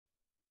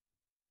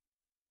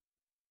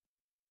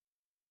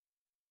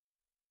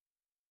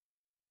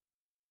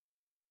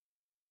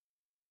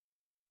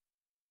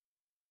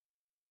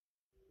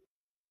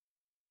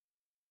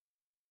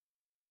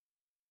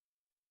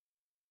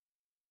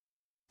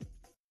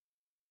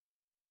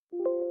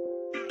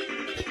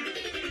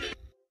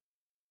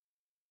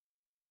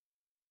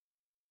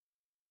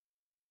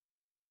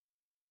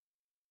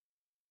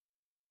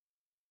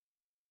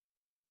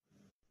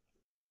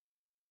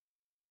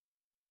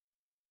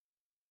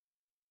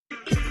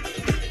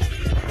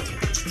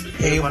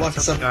Hey,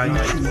 what's up,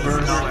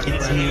 YouTubers?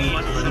 It's me,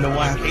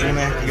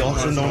 Abdelnapy,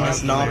 also known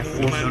as Knob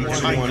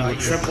 431 with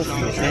triple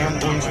feature. Today I'm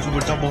going to do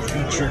a double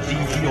feature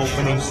DV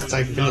opening since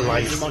I feel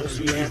like. That's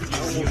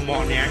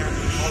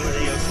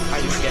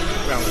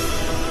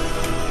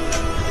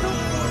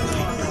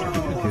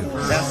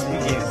the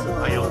game.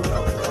 I don't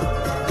know.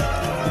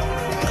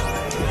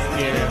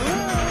 Yeah.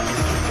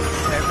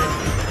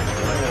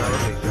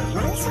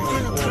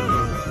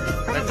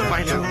 7. Let's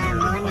find out.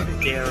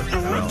 There.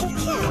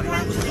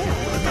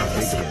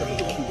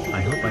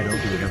 I hope I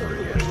don't do it ever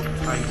again.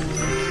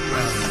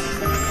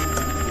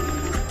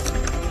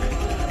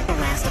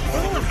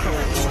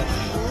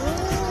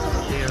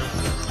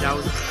 That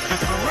was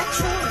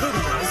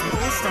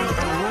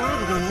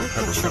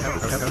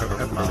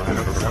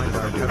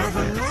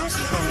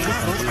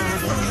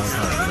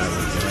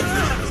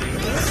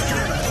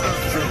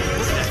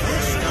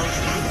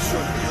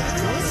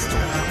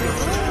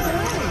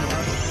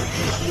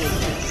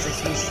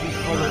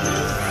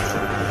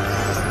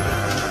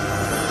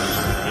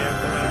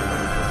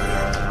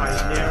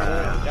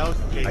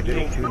I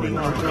didn't tune in.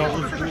 I'm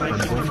going to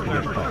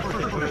get caught.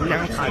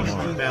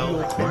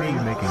 Why are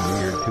you making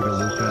weird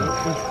toodaloo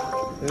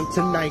sounds?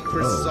 Tonight,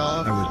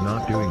 Microsoft. I was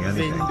not doing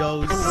anything.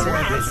 Windows 7.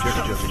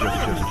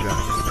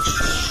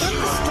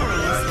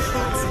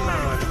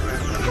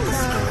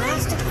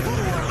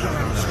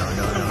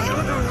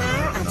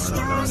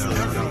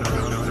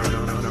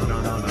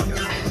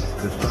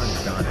 The sun's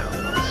gone out.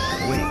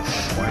 Wait,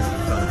 why is the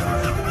sun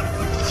gone out?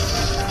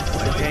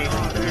 Okay,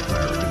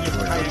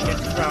 I get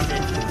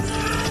grounded.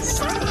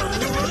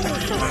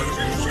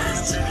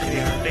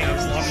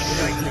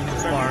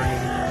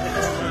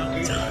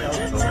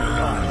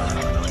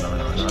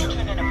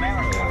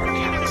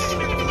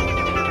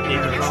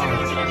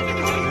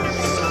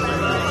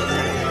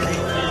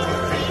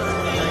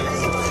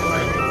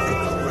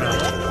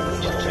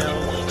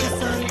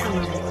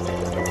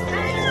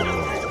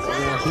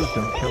 Please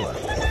don't kill us.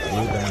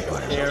 We're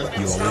vampires.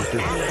 You always do.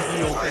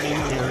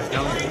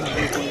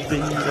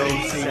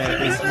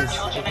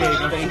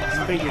 Okay,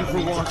 thank you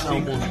for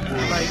watching.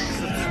 Like,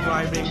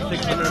 subscribing,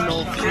 click on the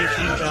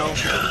notification bell.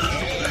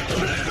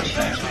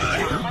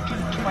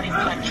 120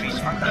 countries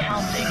are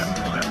counting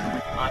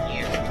on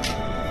you.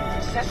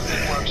 Sesame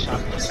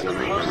Workshop is the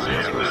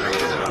proceeds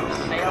received from the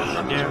sales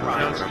of the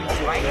prize.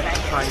 Right back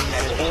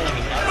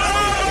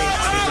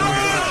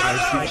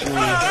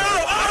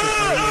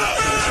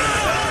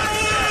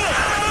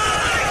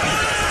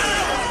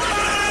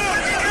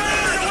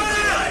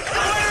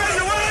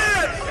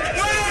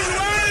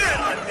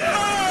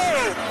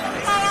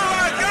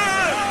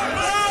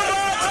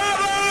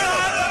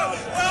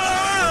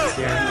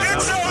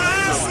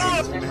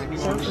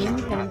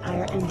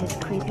Vampire and his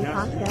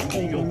creepypasta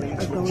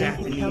agents are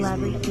going to kill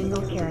every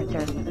single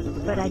character,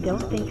 but I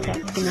don't think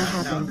that's gonna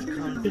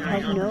happen,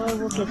 because Noah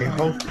will get I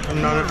hope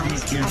none of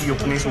these DV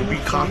openings will be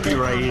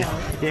copyrighted.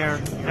 There,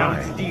 now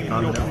it's DV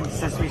opening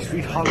Sesame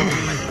Street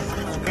Halloween.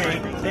 Okay,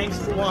 thanks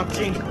for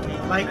watching.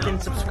 Like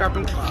and subscribe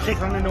and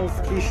click on the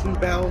notification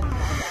bell.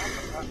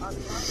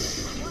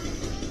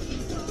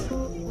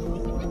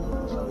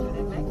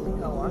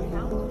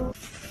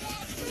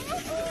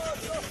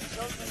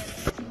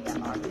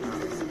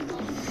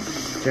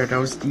 There, that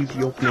was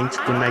DV opening to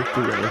the night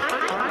away.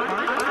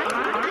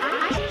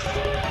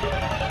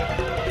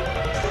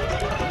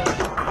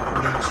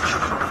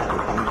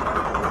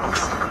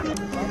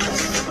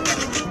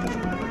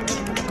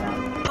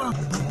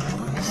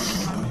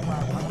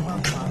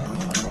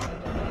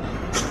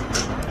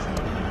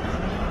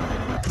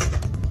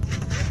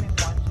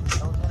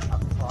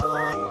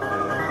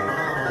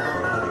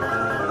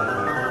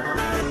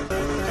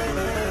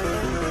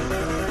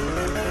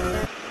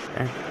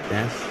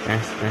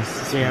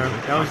 That's there.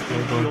 That was the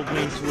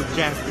opening to a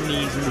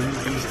Japanese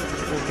movie.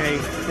 Okay,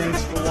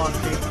 thanks for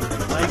watching.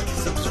 Like,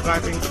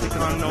 subscribe, and click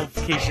on the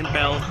notification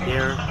bell.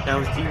 There, that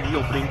was the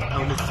opening to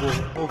Elmer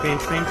Full. Okay,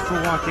 thanks for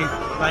watching.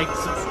 Like,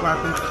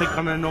 subscribe, and click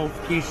on the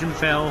notification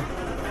bell.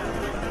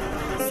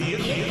 See you.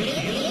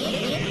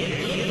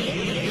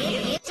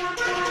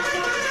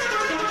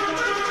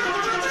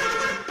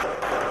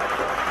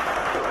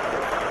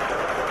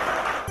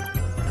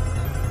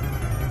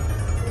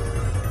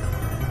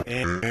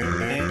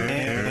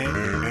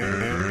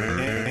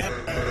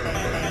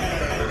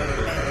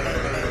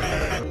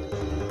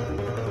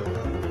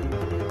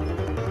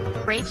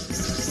 Great.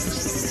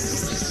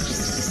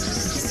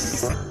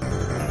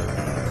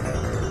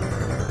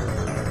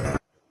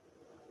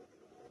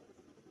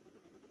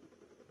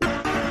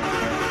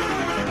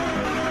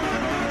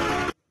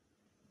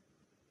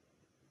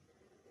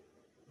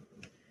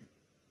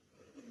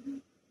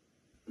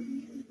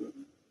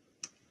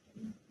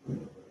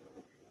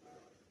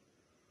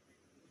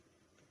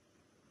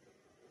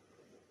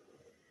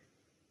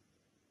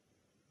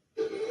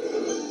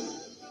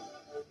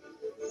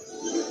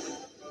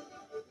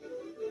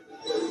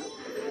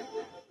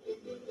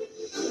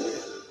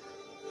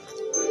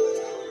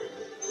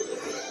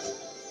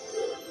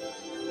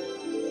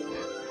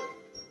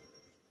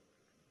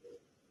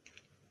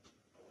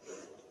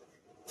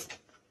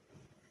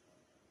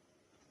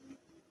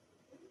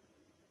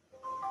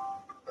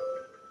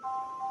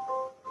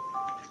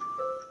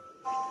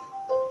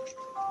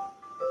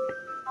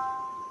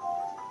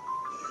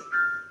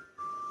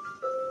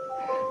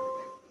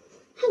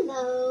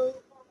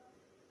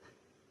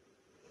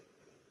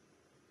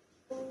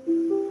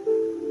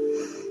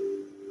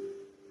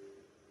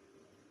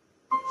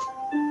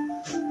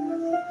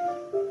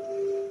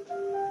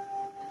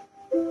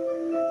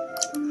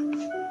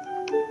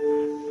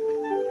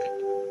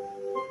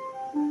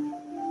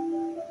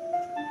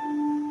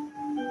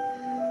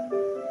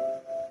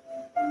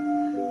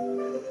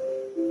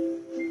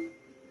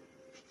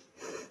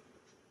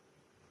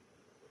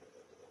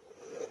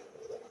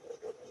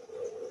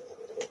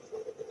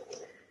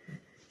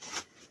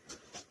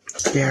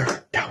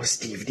 There, that was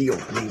the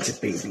opening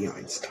to Baby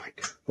Einstein.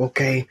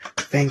 Okay,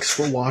 thanks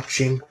for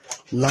watching.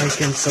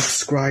 Like and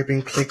subscribe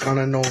and click on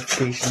a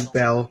notification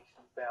bell.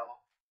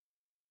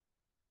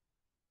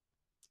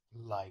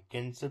 Like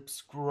and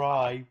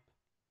subscribe.